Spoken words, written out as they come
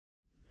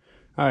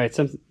All right,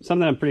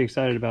 something I'm pretty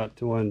excited about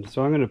doing.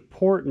 So I'm going to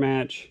port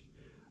match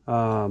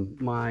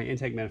my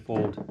intake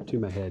manifold to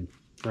my head,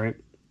 right?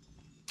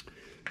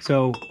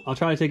 So I'll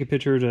try to take a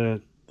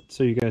picture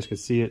so you guys can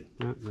see it.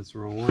 Oh, that's the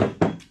wrong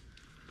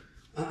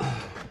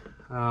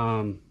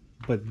one.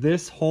 But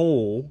this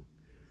hole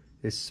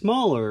is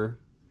smaller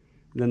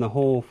than the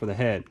hole for the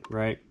head,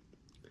 right?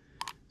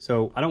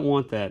 So I don't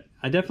want that.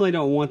 I definitely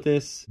don't want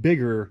this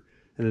bigger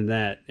than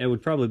that. It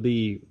would probably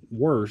be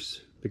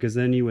worse because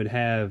then you would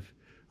have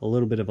a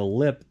little bit of a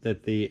lip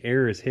that the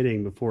air is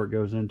hitting before it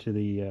goes into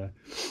the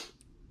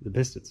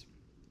pistons.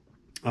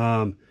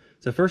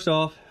 So first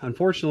off,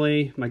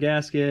 unfortunately, my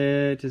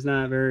gasket is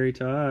not very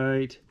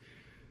tight.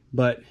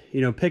 But,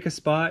 you know, pick a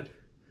spot.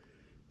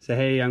 Say,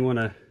 hey, I'm going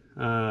to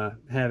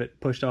have it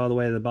pushed all the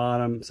way to the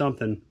bottom,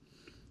 something.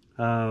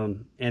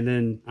 And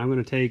then I'm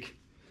going to take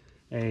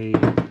a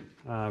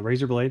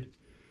razor blade.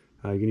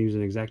 You can use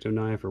an X-Acto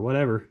knife or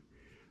whatever.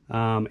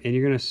 And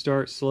you're going to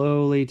start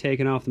slowly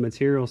taking off the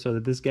material so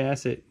that this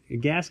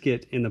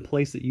gasket in the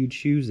place that you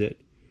choose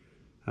it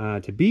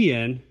to be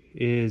in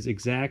is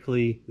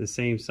exactly the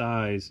same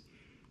size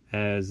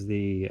as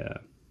the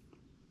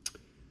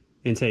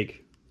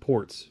intake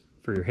ports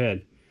for your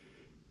head.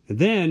 And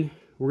then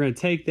we're going to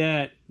take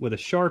that with a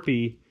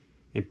Sharpie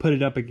and put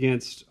it up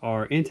against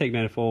our intake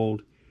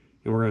manifold,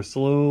 and we're going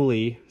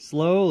to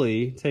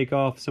slowly take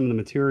off some of the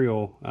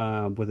material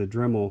with a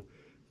Dremel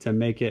to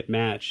make it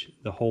match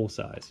the hole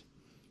size.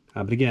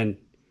 But again,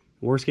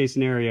 worst case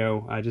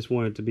scenario, I just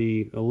want it to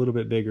be a little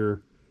bit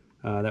bigger.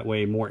 That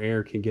way more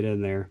air can get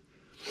in there.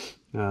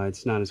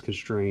 It's not as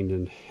constrained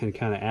and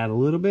kind of add a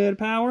little bit of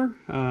power.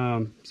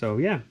 So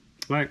yeah,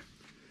 all right.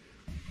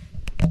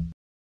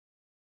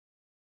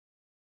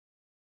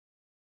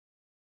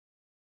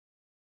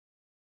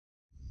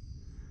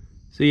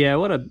 So yeah,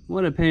 what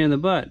a pain in the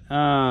butt.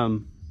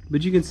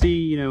 But you can see,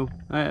 you know,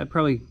 I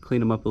probably clean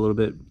them up a little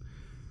bit,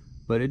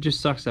 but it just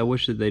sucks. I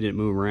wish that they didn't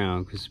move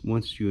around, because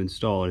once you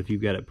install it, if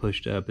you've got it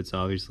pushed up, it's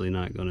obviously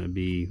not going to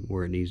be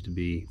where it needs to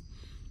be.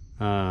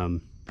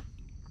 I'm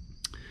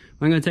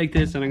going to take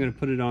this and I'm going to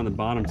put it on the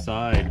bottom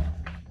side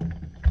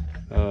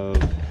of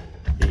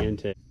the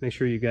intake. Make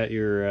sure you got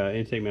your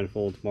intake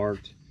manifolds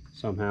marked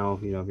somehow.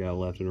 You know, I've got a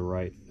left and a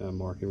right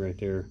marking right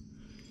there.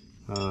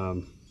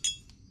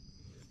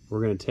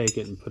 We're going to take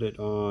it and put it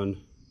on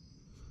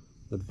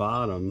the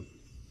bottom.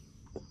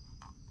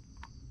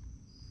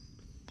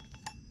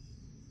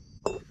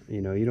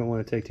 You know, you don't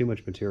want to take too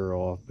much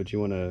material off, but you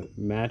want to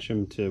match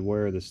them to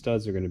where the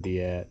studs are going to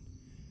be at,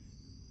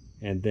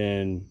 and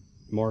then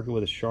mark it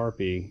with a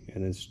Sharpie,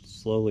 and then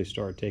slowly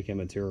start taking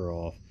material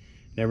off.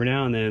 And every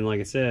now and then, like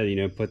I said, you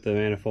know, put the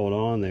manifold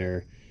on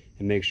there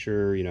and make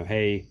sure, you know,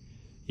 hey,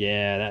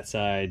 yeah, that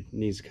side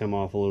needs to come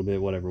off a little bit,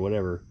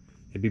 whatever.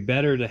 It'd be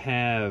better to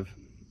have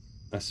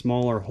a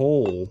smaller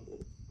hole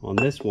on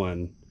this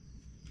one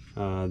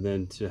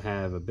than to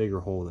have a bigger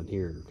hole than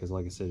here, because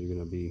like I said, you're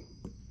going to be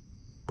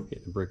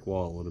hitting the brick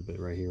wall a little bit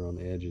right here on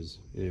the edges,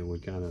 and it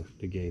would kind of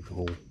negate the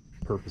whole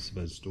purpose of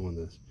us doing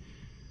this.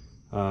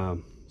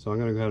 So I'm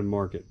going to go ahead and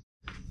mark it.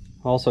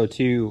 Also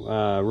too,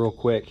 real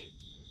quick,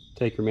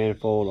 take your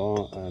manifold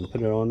on and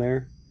put it on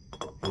there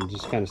and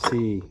just kind of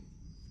see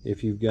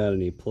if you've got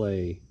any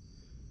play.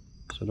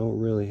 So I don't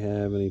really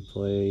have any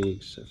play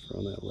except for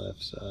on that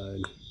left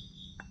side.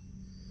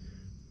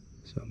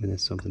 So I mean,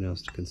 that's something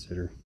else to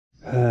consider.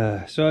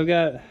 So I've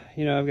got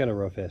a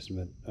rough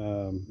estimate.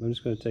 I'm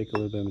just going to take a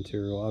little bit of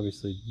material.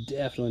 Obviously,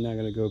 definitely not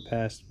going to go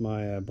past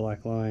my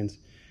black lines.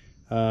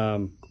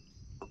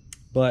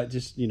 But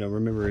just, you know,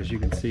 remember, as you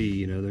can see,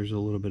 you know, there's a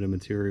little bit of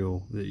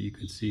material that you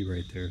can see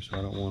right there. So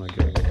I don't want to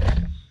go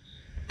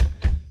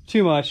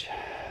too much,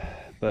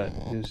 but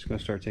I'm just going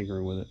to start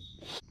tinkering with it.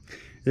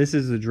 This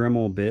is the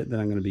Dremel bit that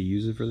I'm going to be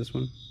using for this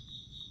one.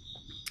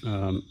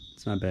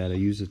 It's not bad. I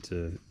use it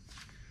to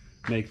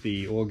make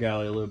the oil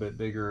galley a little bit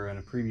bigger in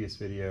a previous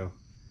video,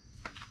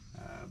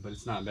 but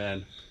it's not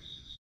bad.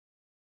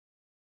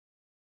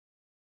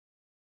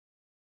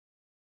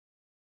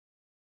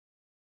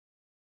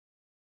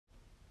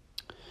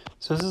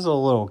 So this is a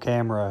little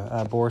camera,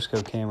 a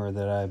Borescope camera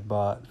that I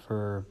bought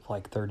for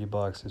like 30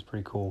 bucks. It's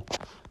pretty cool.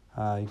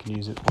 You can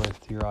use it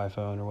with your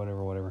iPhone or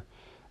whatever.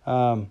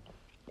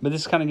 But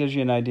this kind of gives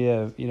you an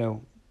idea of, you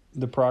know,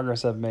 the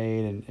progress I've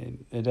made,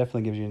 and it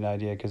definitely gives you an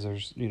idea, because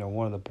there's, you know,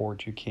 one of the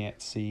ports you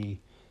can't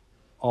see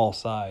all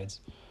sides.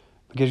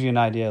 It gives you an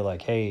idea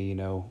like, hey, you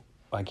know,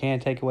 I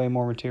can't take away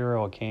more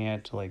material, I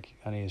can't, like,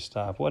 I need to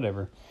stop,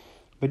 whatever.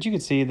 But you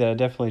can see that I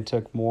definitely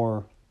took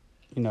more,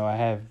 you know, I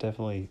have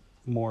definitely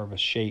more of a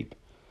shape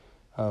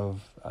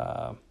of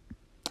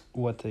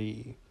what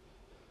the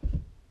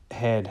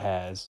head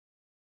has.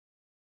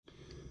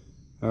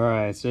 All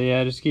right, so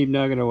yeah, just keep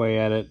nugging away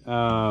at it.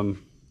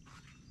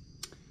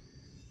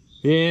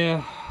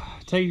 Yeah,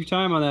 take your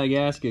time on that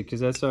gasket, because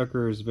that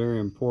sucker is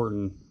very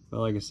important. But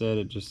like I said,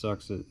 it just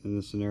sucks that in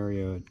this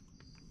scenario it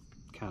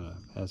kind of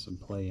has some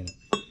play in it.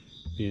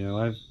 You know,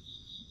 I've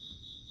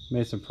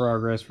made some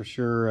progress for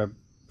sure. I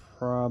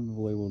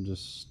probably will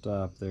just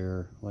stop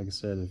there. Like I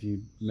said, if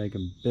you make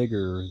them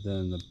bigger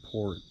than the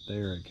port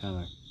there, it kind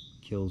of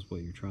kills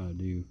what you're trying to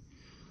do.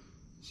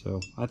 So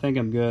I think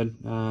I'm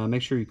good.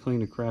 Make sure you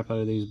clean the crap out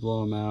of these,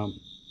 blow them out,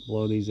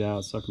 blow these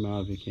out, suck them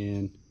out if you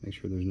can. Make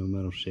sure there's no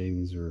metal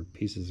shavings or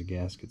pieces of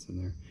gaskets in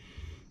there.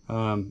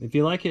 If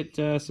you like it,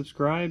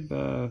 subscribe,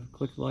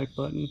 click the like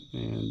button,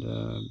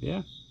 and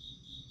yeah,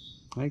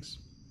 thanks.